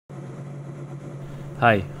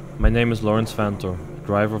Hi, my name is Lawrence Vantor,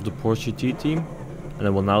 driver of the Porsche GT team, and I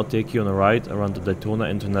will now take you on a ride around the Daytona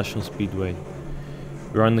International Speedway.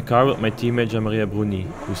 We are in the car with my teammate Gianmaria Bruni,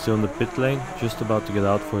 who is still in the pit lane, just about to get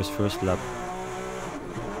out for his first lap.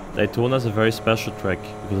 Daytona is a very special track,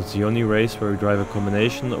 because it's the only race where we drive a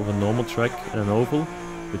combination of a normal track and an oval,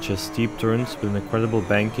 which has steep turns with an incredible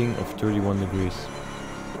banking of 31 degrees.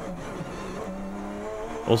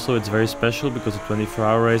 Also, it's very special because the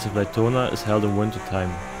 24-hour race of Daytona is held in winter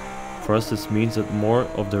time. For us, this means that more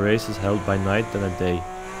of the race is held by night than at day.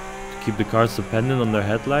 To keep the cars dependent on their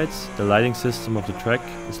headlights, the lighting system of the track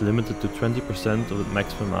is limited to 20% of the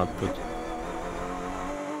maximum output.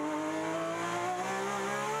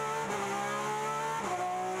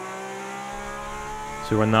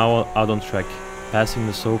 So we are now out on track, passing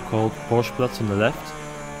the so-called Porsche Platz on the left,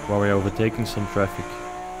 while we are overtaking some traffic,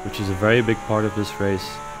 which is a very big part of this race.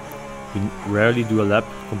 We rarely do a lap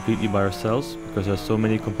completely by ourselves, because there are so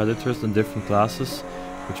many competitors in different classes,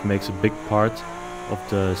 which makes a big part of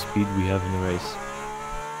the speed we have in the race.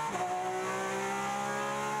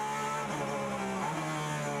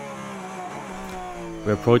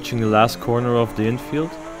 We're approaching the last corner of the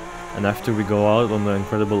infield, and after we go out on the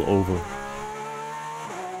incredible oval.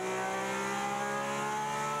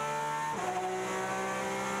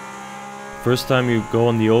 First time you go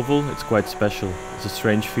on the oval, it's quite special. It's a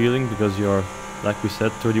strange feeling because you're, like we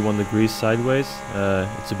said, 31 degrees sideways.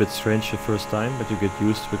 It's a bit strange the first time, but you get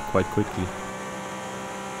used to it quite quickly.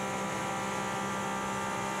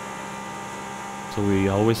 So we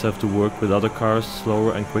always have to work with other cars,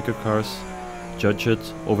 slower and quicker cars, judge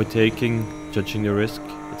it, overtaking, judging the risk.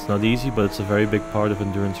 It's not easy, but it's a very big part of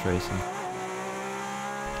endurance racing.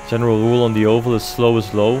 General rule on the oval is slow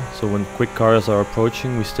is low, so when quick cars are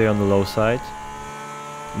approaching we stay on the low side.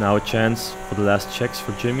 Now a chance for the last checks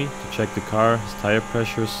for Jimmy to check the car, his tire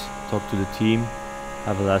pressures, talk to the team,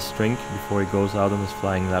 have a last drink before he goes out on his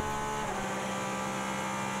flying lap.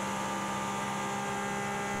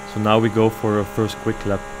 So now we go for a first quick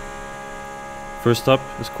lap. First up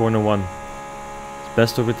is corner 1. It's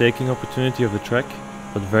best overtaking opportunity of the track,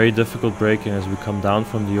 but very difficult braking as we come down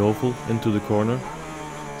from the oval into the corner.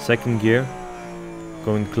 Second gear,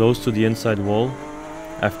 going close to the inside wall.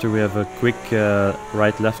 After we have a quick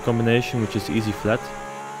right-left combination, which is easy flat.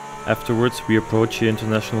 Afterwards we approach the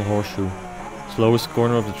International Horseshoe. Slowest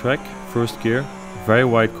corner of the track, first gear, very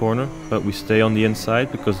wide corner, but we stay on the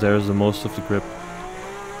inside because there is the most of the grip.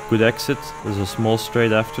 Good exit, there's a small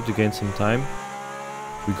straight after to gain some time.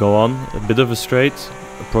 We go on, a bit of a straight,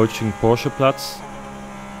 approaching Porsche Platz,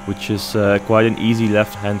 which is quite an easy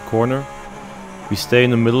left-hand corner. We stay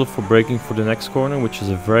in the middle for braking for the next corner, which is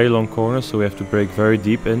a very long corner, so we have to brake very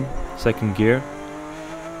deep in, second gear.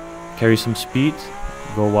 Carry some speed,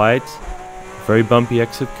 go wide, very bumpy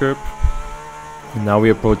exit curb. And now we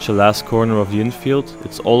approach the last corner of the infield.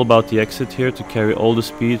 It's all about the exit here to carry all the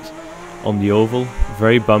speed on the oval.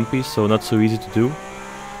 Very bumpy, so not so easy to do.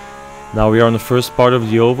 Now we are on the first part of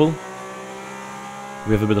the oval.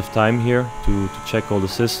 We have a bit of time here to check all the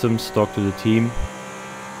systems, talk to the team.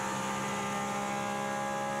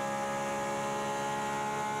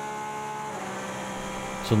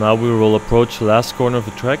 So now we will approach the last corner of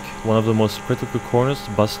the track, one of the most critical corners,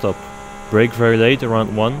 the bus stop. Brake very late,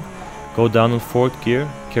 around 1, go down in 4th gear,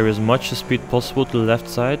 carry as much speed possible to the left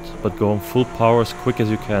side, but go on full power as quick as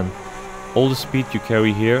you can. All the speed you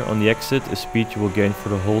carry here on the exit is speed you will gain for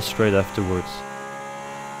the whole straight afterwards.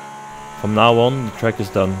 From now on, the track is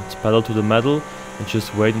done. It's pedal to the metal and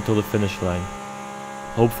just wait until the finish line.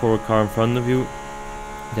 Hope for a car in front of you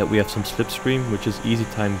that we have some slipstream, which is easy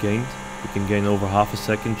time gained. We can gain over half a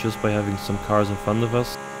second just by having some cars in front of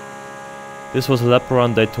us. This was a lap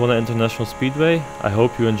around Daytona International Speedway. I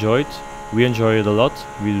hope you enjoyed. We enjoy it a lot.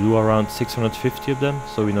 We do around 650 of them,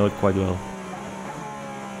 so we know it quite well.